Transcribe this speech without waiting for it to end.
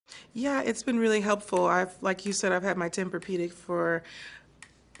Yeah, it's been really helpful. Like you said, I've had my Tempur-Pedic for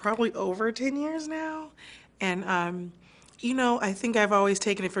probably over 10 years now. And, I think I've always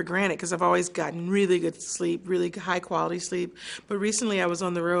taken it for granted because I've always gotten really good sleep, really high quality sleep. But recently I was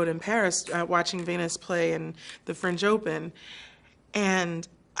on the road in Paris watching Venus play in the French Open. And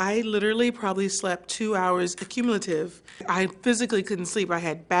I literally probably slept 2 hours accumulative. I physically couldn't sleep. I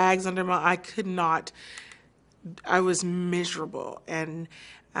had bags under I could not, I was miserable. And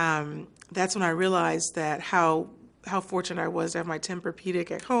that's when I realized that how fortunate I was to have my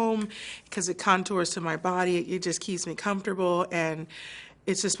Tempur-Pedic at home because it contours to my body. It just keeps me comfortable, and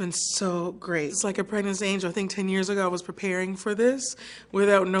it's just been so great. It's like a pregnancy angel. I think 10 years ago I was preparing for this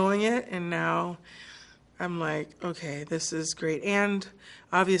without knowing it, and now I'm like, okay, this is great. And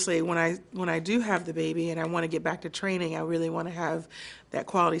obviously, when I do have the baby and I want to get back to training, I really want to have that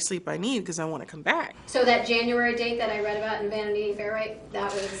quality sleep I need because I want to come back. So that January date that I read about in Vanity Fair, right?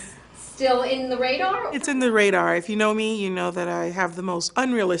 That was still in the radar? It's in the radar. If you know me, you know that I have the most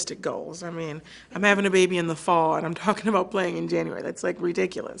unrealistic goals. I mean, I'm having a baby in the fall and I'm talking about playing in January. That's like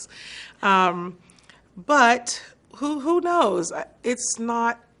ridiculous. But who knows? It's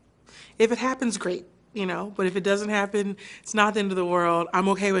not, if it happens, great, but if it doesn't happen, it's not the end of the world. I'm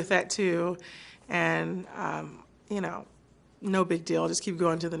okay with that too. And, no big deal. Just keep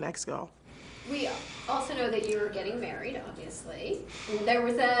going to the next goal. We also know that you were getting married, obviously. There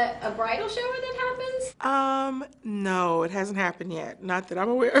was a bridal shower that happened? No, it hasn't happened yet. Not that I'm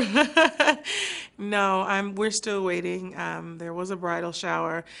aware of. No, we're still waiting. There was a bridal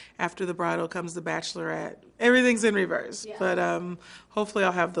shower. After the bridal comes the bachelorette. Everything's in reverse. Yeah. But hopefully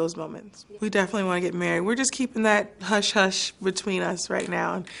I'll have those moments. We definitely want to get married. We're just keeping that hush-hush between us right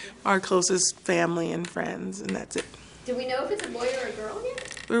now and our closest family and friends, and that's it. Do we know if it's a boy or a girl yet?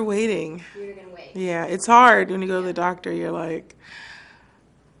 We're waiting. You're going to wait. Yeah, it's hard when you go to the doctor. You're like,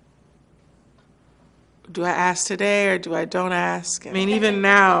 do I ask today or do I don't ask? I mean, even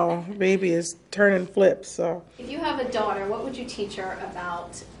now, baby is turning flips, so. If you have a daughter, what would you teach her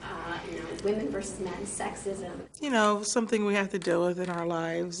about, women versus men, sexism? Something we have to deal with in our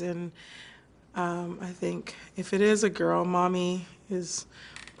lives. And I think if it is a girl, mommy is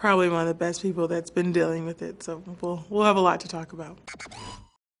probably one of the best people that's been dealing with it. So we'll have a lot to talk about.